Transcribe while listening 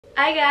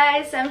Hi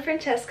guys, I'm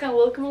Francesca and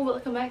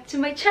welcome back to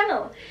my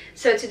channel.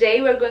 So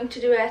today we're going to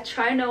do a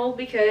try on haul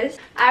because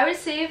I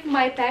received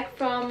my pack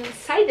from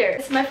CIDER.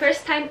 It's my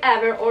first time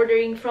ever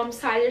ordering from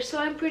CIDER, so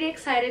I'm pretty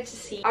excited to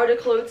see how the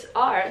clothes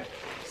are.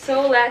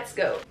 So let's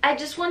go. I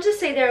just want to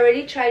say that I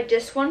already tried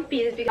just one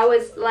piece because I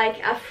was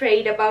like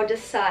afraid about the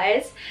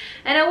size,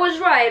 and I was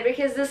right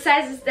because the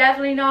size is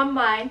definitely not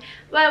mine,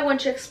 but I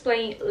want to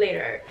explain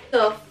later.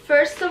 So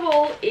first of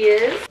all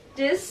is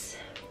this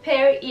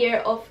pair here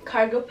of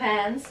cargo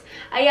pants.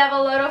 I have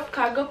a lot of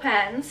cargo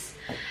pants,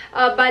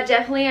 but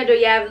definitely I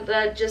don't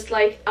have just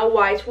like a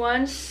white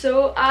one,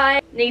 so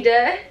I need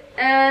it.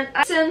 And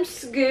it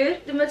seems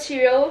good. The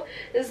material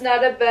is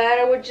not that bad.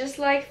 I would just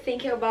like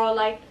thinking about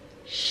like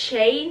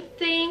shade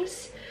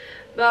things,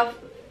 but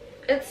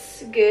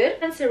it's good.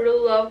 And I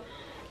really love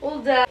all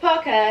the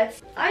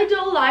pockets. I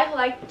don't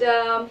like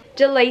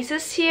the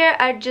laces here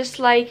are just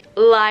like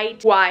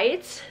light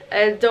white,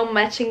 don't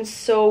matching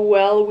so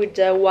well with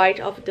the white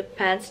of the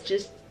pants.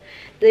 Just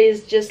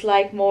there's just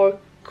like more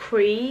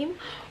cream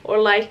or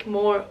like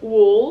more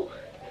wool,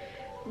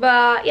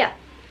 but yeah,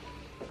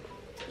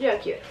 they're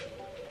cute.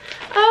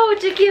 Oh,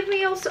 they give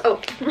me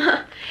also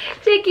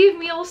they give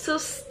me also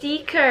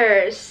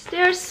stickers.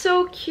 They're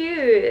so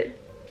cute.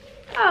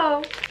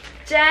 Oh,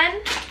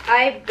 then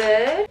I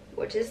bought,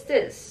 what is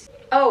this?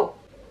 Oh,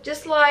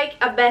 just like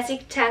a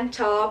basic tank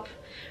top,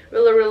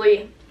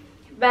 really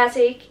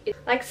basic,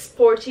 like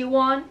sporty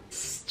one.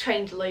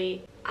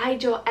 Strangely, I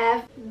don't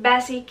have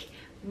basic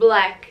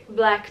black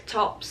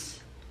tops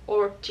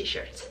or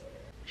t-shirts.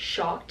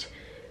 Shocked,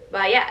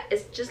 but yeah,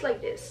 it's just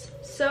like this.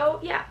 So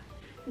yeah.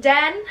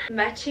 Then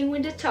matching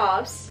with the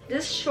tops,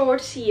 this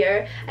shorts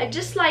here, I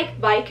just like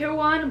biker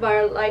one,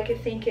 but like I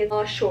think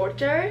it's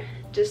shorter,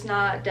 just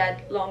not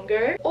that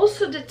longer.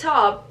 Also the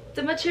top,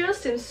 the material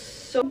seems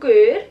so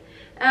good,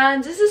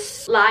 and this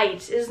is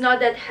light, it's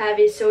not that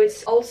heavy, so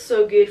it's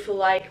also good for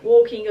like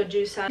walking or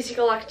do some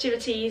physical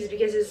activities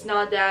because it's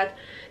not that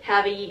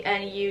heavy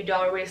and you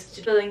don't risk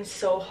feeling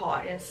so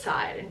hot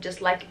inside and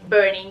just like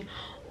burning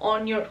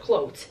on your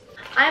clothes.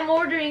 I'm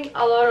ordering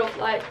a lot of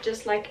like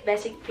just like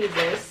basic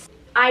pieces.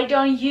 I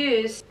don't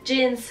use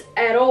jeans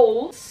at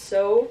all,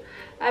 so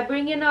I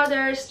bring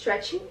another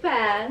stretching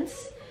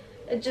pants,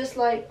 just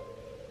like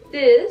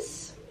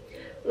this,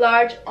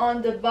 large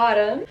on the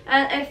bottom,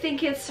 and I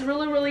think it's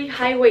really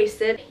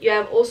high-waisted. You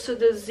have also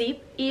the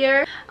zip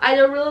here. I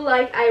don't really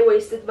like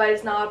high-waisted, but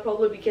it's not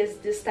probably because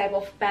this type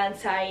of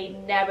pants I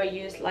never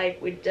use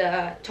like with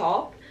the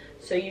top,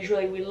 so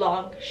usually with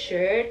long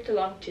shirt,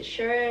 long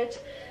t-shirt,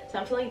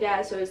 something like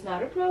that, so it's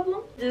not a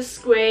problem. This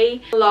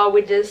gray along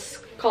with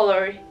this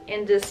color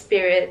in this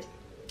period.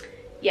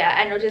 Yeah,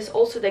 I noticed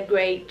also the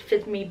gray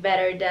fit me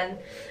better than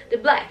the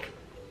black.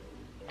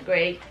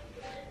 Gray.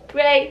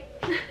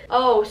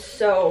 Oh,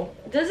 so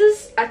this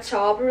is a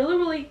top,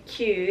 really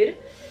cute,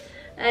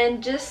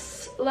 and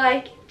just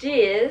like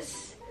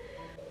this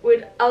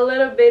with a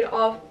little bit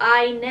of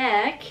eye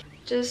neck,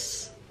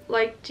 just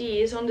like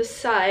these on the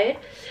side.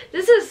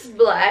 This is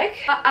black.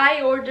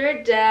 I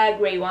ordered the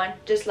gray one,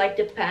 just like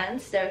the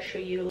pants that I'll show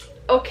you.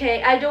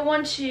 Okay, I don't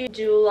want to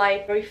do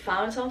like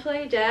refund something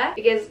like that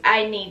because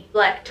I need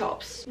black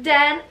tops.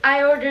 Then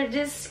I ordered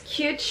this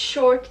cute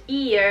short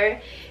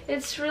ear.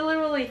 It's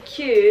really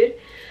cute,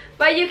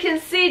 but you can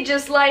see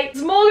just like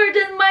smaller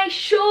than my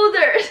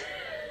shoulders.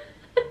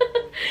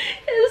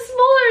 It's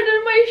smaller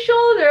than my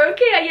shoulder.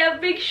 Okay, I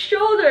have big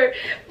shoulder,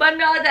 but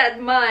not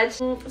that much.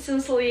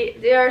 Sincerely,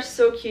 they are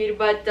so cute,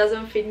 but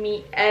doesn't fit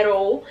me at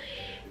all.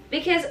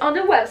 Because on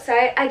the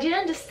website, I didn't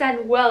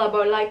understand well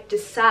about like the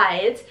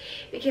size.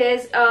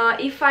 Because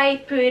if I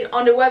put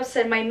on the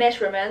website my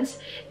measurements,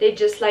 they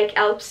just like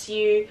helps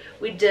you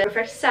with the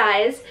perfect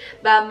size.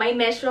 But my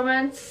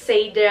measurements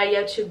say that I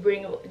have to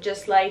bring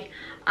just like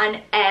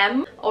an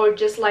M or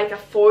just like a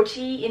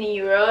 40 in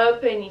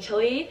Europe and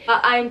Italy.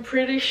 I'm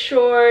pretty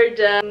sure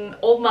that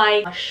all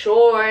my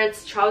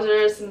shorts,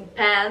 trousers and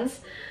pants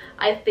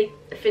I think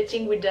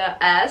fitting with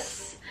the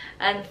S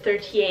and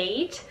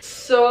 38.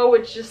 So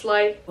it's just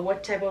like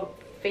what type of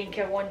thing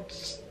I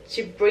want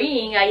to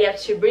bring, I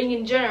have to bring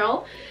in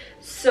general.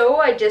 So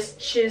I just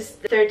choose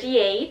the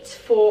 38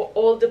 for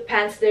all the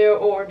pants that I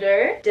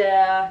ordered,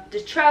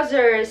 the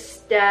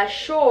trousers, the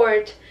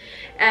short,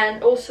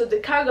 and also the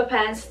cargo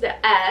pants,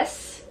 the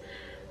S.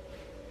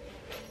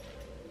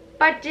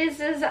 But this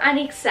is an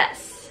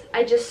XS.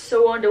 I just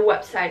saw on the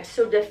website.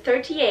 So the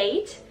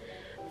 38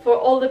 for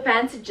all the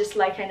pants is just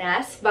like an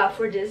S, but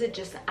for this it's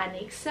just an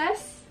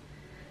XS.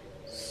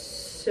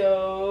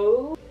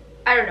 So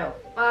I don't know.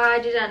 I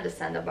didn't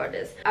understand about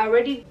this. I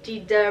already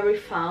did the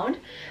refund,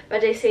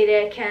 but they say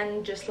that I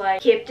can just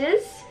like keep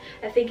this.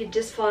 I think it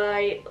just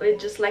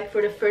like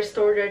for the first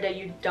order that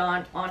you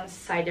done on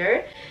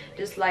CIDER,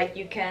 just like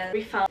you can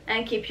refund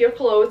and keep your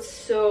clothes.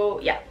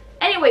 So yeah.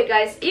 Anyway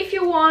guys, if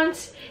you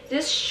want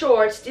this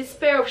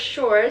pair of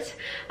shorts,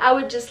 I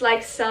would just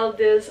like sell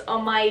this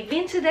on my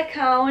Vinted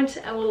account.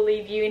 I will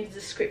leave you in the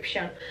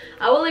description.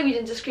 I will leave you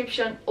in the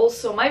description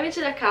also my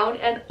Vinted account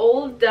and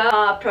all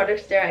the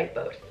products that I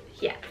bought.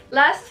 Yeah.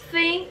 Last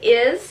thing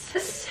is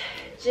this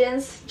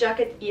jeans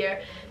jacket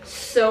here.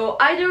 So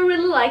I don't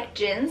really like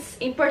jeans.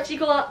 In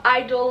particular,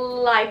 I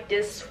don't like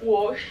this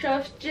wash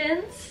of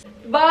jeans,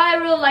 but I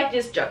really like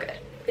this jacket.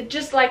 It's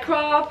just like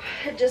crop,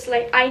 just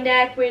like eye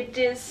neck with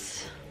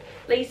this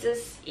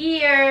laces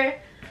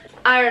here.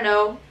 I don't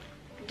know,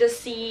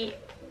 just see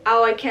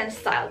how I can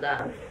style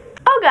them.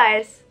 Oh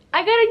guys,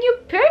 I got a new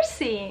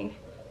piercing.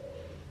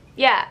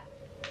 Yeah,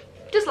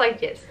 just like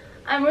this.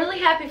 I'm really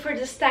happy for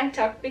this tank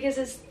top because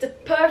it's the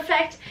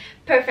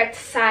perfect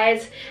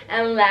size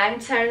and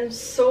length. I'm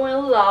so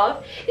in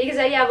love because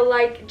I have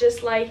like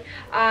just like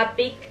a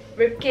big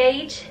rib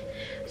cage.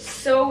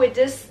 So with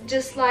this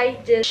just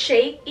like the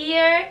shape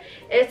here,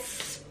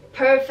 it's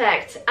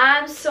perfect.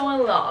 I'm so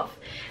in love.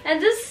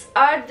 And these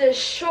are the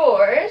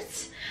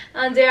shorts,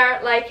 and they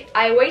are like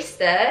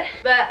high-waisted,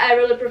 but I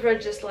really prefer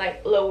just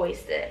like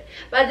low-waisted.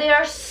 But they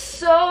are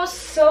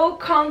so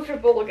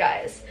comfortable,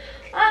 guys.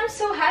 I'm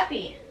so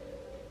happy.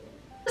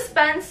 These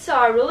pants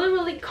are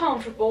really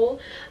comfortable.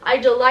 I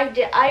don't like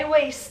the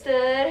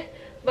high-waisted,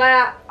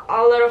 but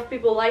a lot of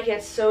people like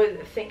it, so I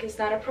think it's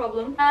not a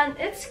problem. And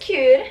it's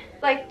cute,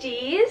 like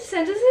this.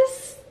 And this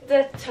is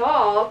the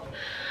top.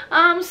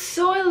 I'm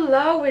so in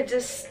love with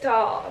this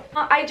top.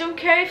 I don't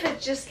care if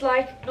it's just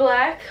like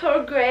black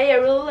or gray. I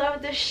really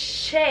love the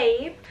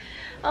shape.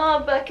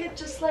 Bucket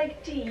just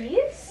like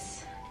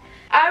this.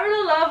 I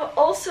really love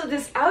also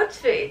this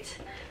outfit.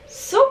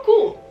 So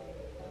cool.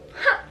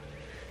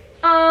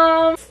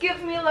 It's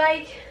give me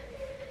like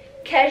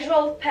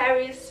casual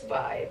Paris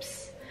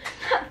vibes.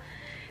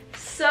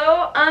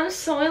 So I'm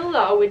so in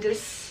love with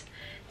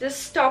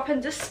this top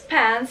and this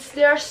pants.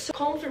 They are so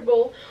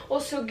comfortable,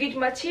 also good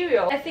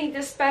material. I think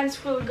this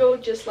pants will go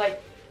just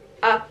like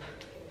up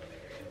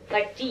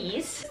like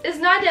these. It's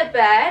not that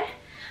bad,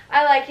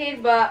 I like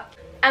it, but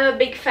I'm a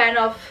big fan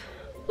of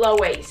low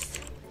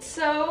waist.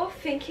 So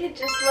think it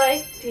just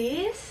like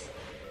this,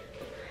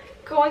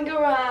 going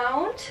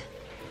around.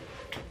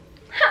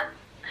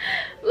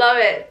 Love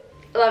it,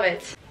 love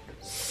it.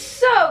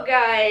 So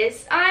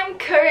guys, I'm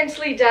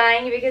currently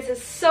dying because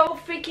it's so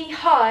freaking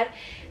hot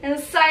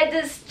inside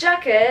this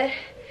jacket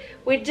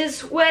with this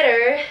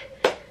sweater,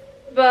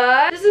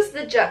 but this is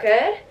the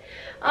jacket.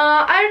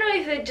 I don't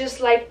know if it just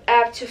like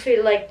have to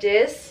fit like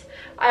this.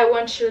 I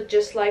want to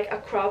just like a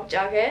crop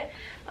jacket.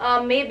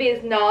 Maybe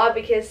it's not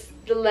because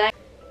the length.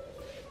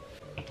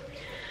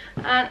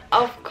 And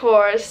of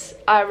course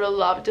I really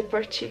love the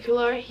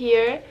particular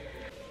here.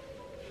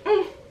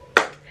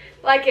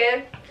 Like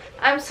it.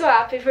 I'm so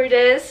happy for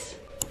this.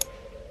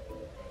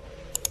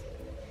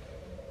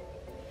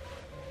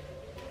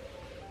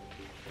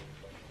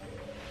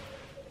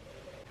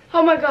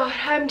 Oh my god,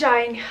 I'm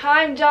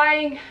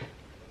dying,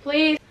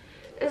 please.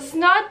 It's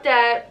not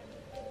that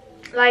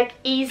like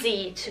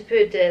easy to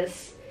put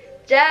this,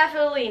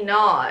 definitely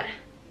not,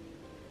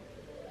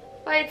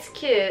 but it's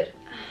cute.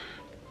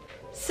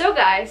 So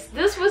guys,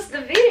 this was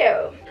the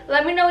video.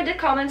 Let me know in the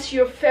comments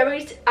your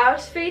favorite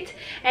outfit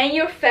and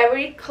your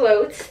favorite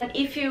clothes. And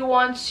if you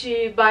want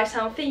to buy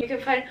something, you can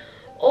find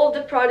all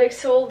the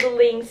products, all the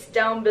links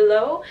down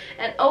below.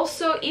 And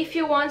also if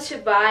you want to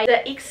buy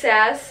the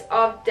XS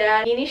of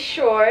the mini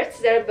shorts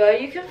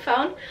that you can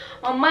find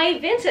on my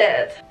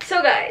Vinted.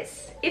 So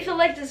guys, if you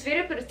like this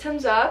video, put a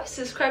thumbs up,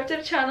 subscribe to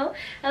the channel,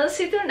 and I'll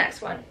see you to the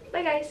next one.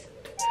 Bye guys.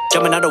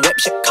 Jumping out the whip,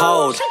 shit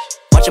cold.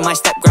 Watching my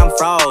step ground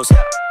froze.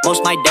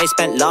 Most my days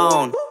spent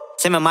alone.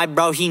 Same with my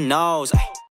bro, he knows.